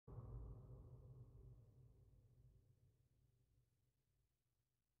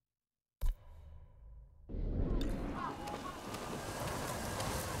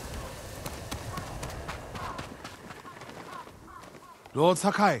Lord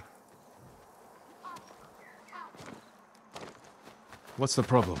Sakai. What's the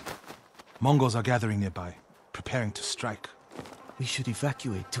problem? Mongols are gathering nearby, preparing to strike. We should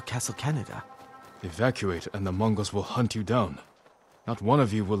evacuate to Castle Canada. Evacuate and the Mongols will hunt you down. Not one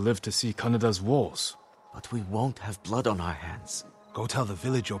of you will live to see Kanada's walls. But we won't have blood on our hands. Go tell the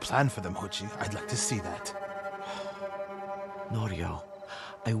village your plan for them, Hoji. I'd like to see that. Norio,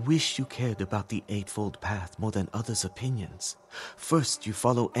 I wish you cared about the Eightfold Path more than others' opinions. First you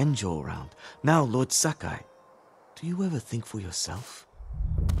follow Enjo around, now Lord Sakai. Do you ever think for yourself?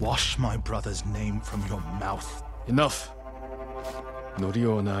 Wash my brother's name from your mouth. Enough!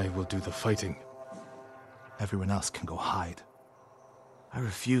 Norio and I will do the fighting. Everyone else can go hide. I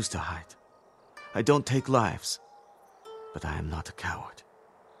refuse to hide. I don't take lives, but I am not a coward.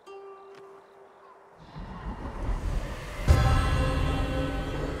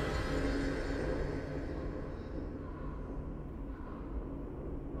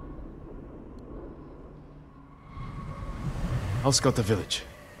 I'll scout the village.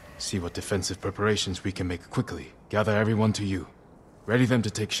 See what defensive preparations we can make quickly. Gather everyone to you. Ready them to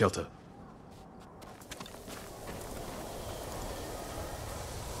take shelter.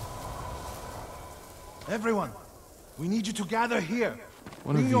 Everyone, we need you to gather here.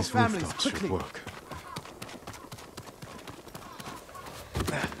 One Bring of your these families, rooftops quickly. should work.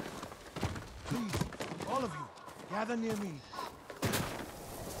 Please, all of you, gather near me.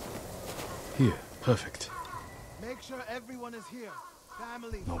 Here, perfect. Make sure everyone is here.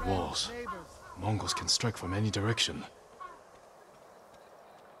 Family, No friends, walls. neighbors. Mongols can strike from any direction.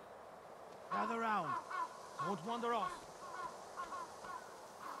 Gather round. Don't wander off.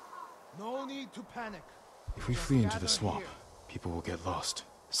 No need to panic. If we Just flee into the gather swamp, here. people will get lost,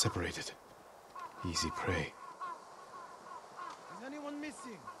 separated. Easy prey. Is anyone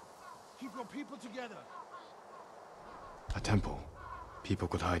missing? Keep your people together. A temple. People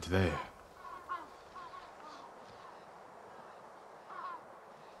could hide there.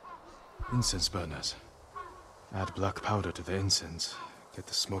 Incense burners. Add black powder to the incense. Get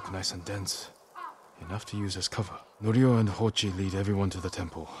the smoke nice and dense. Enough to use as cover. Norio and Hochi lead everyone to the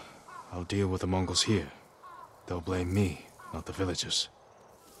temple. I'll deal with the Mongols here. They'll blame me, not the villagers.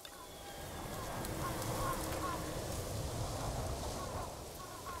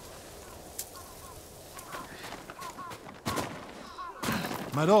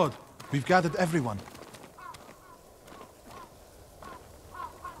 My lord, we've gathered everyone.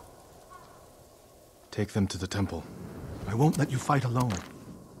 Take them to the temple. I won't let you fight alone.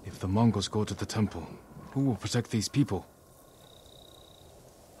 If the Mongols go to the temple, who will protect these people?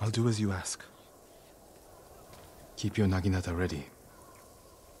 I'll do as you ask. Keep your naginata ready.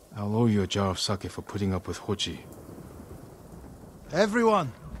 I'll owe you a jar of sake for putting up with Hochi.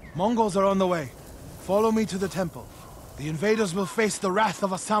 Everyone, Mongols are on the way. Follow me to the temple. The invaders will face the wrath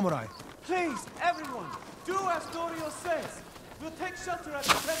of a samurai. Please, everyone, do as Norio says. We'll take shelter at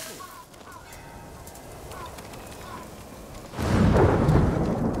the temple.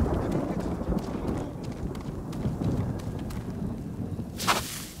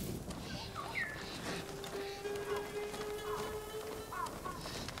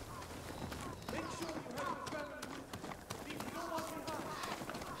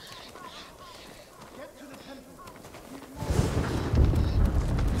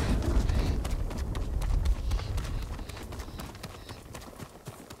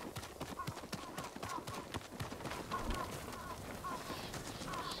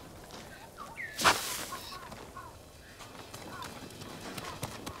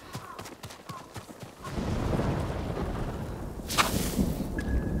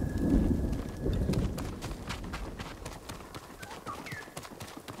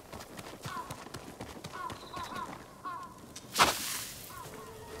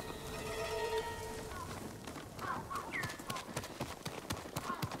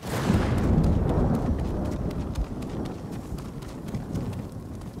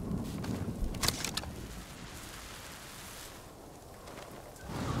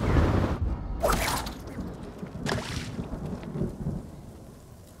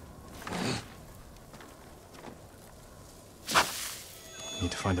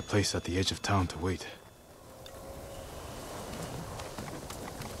 Need to find a place at the edge of town to wait.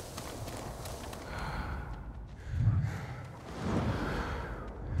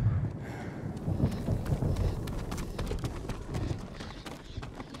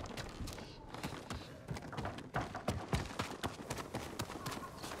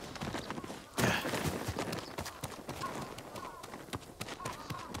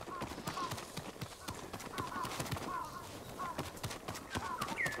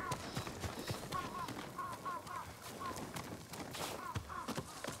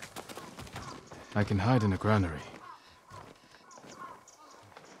 I can hide in a granary.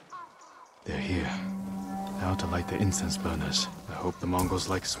 They're here. Now to light the incense burners. I hope the Mongols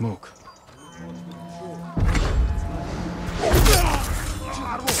like smoke.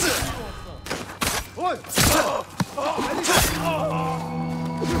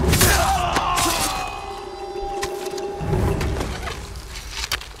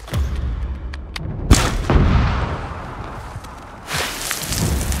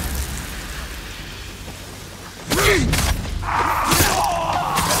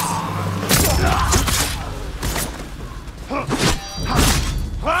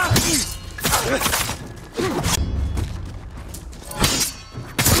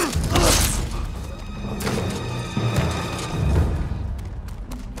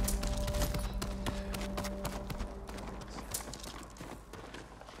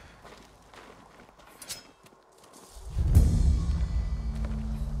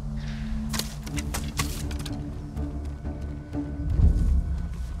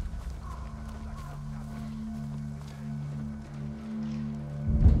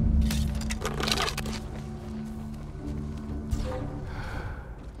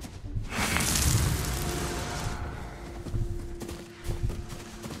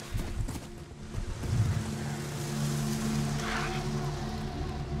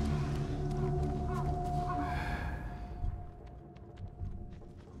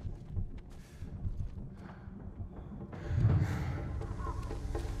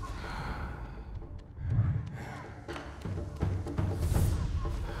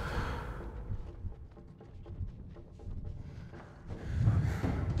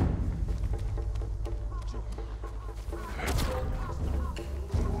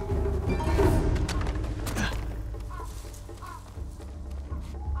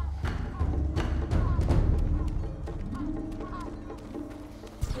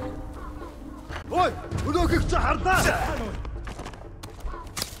 Ой, өнөөхийг чи хардаа.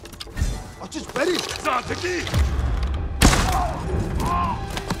 Очиж барь. За тэки.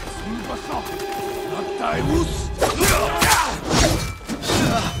 Синбасаа. Надтай ус.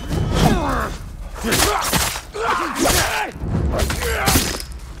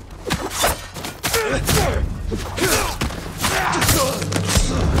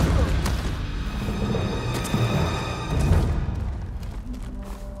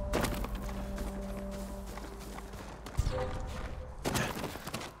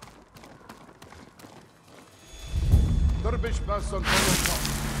 Son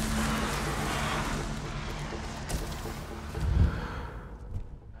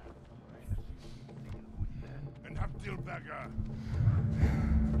and have Dilbagger.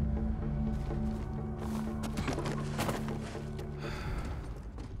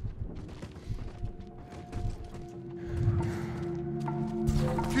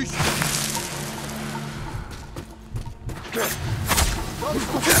 Fish.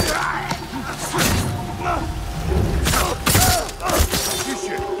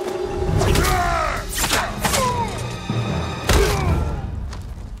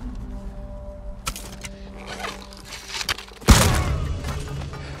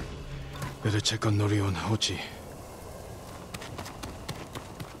 Better check on Norio and Hochi.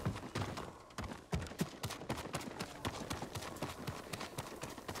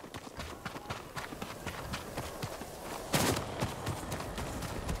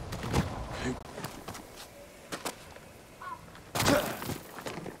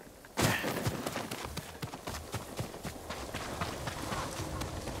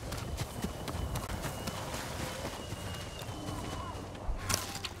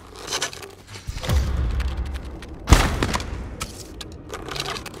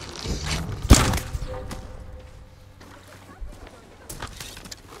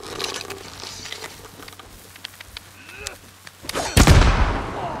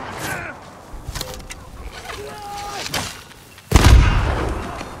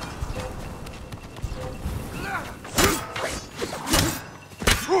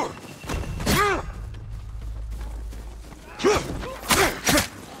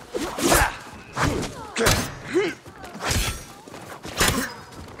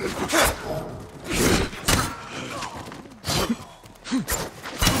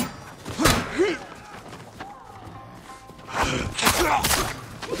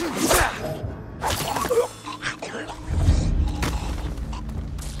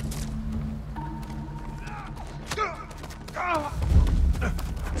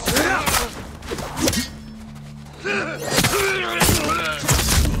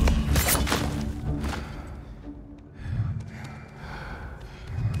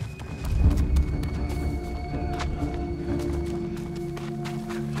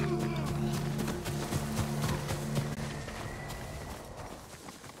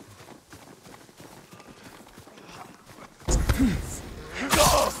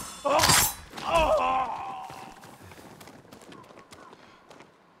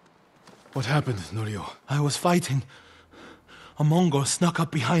 What happened, Norio? I was fighting. A Mongol snuck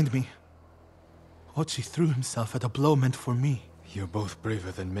up behind me. Hochi threw himself at a blow meant for me. You're both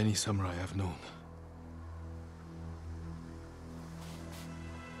braver than many samurai I've known.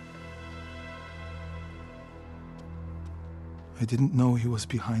 I didn't know he was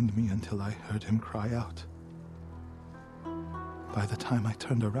behind me until I heard him cry out. By the time I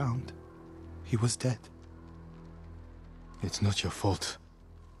turned around, he was dead. It's not your fault.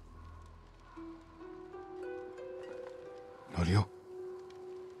 Norio?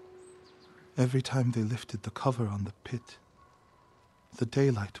 Every time they lifted the cover on the pit, the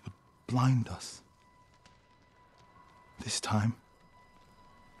daylight would blind us. This time,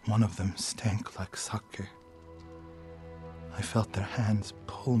 one of them stank like sake. I felt their hands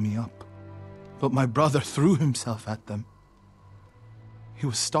pull me up, but my brother threw himself at them. He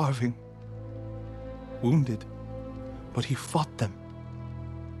was starving, wounded, but he fought them.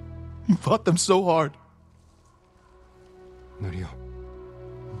 He fought them so hard. Norio,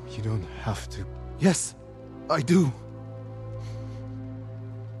 you don't have to... Yes, I do.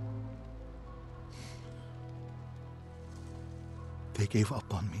 They gave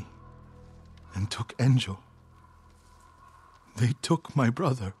up on me and took Enjo. They took my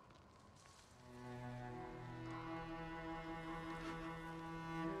brother.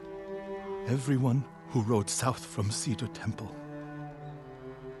 Everyone who rode south from Cedar Temple.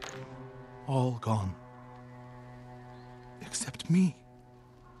 All gone. Except me.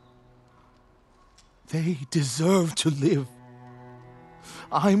 They deserve to live.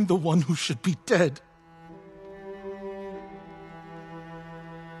 I'm the one who should be dead.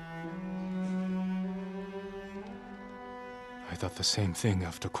 I thought the same thing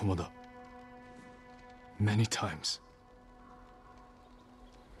after Komoda. Many times.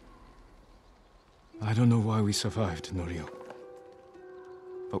 I don't know why we survived, Norio.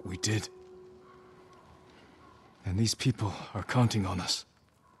 But we did. And these people are counting on us.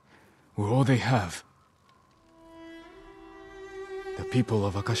 We're all they have. The people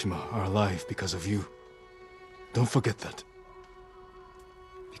of Akashima are alive because of you. Don't forget that.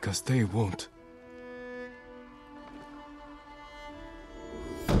 Because they won't.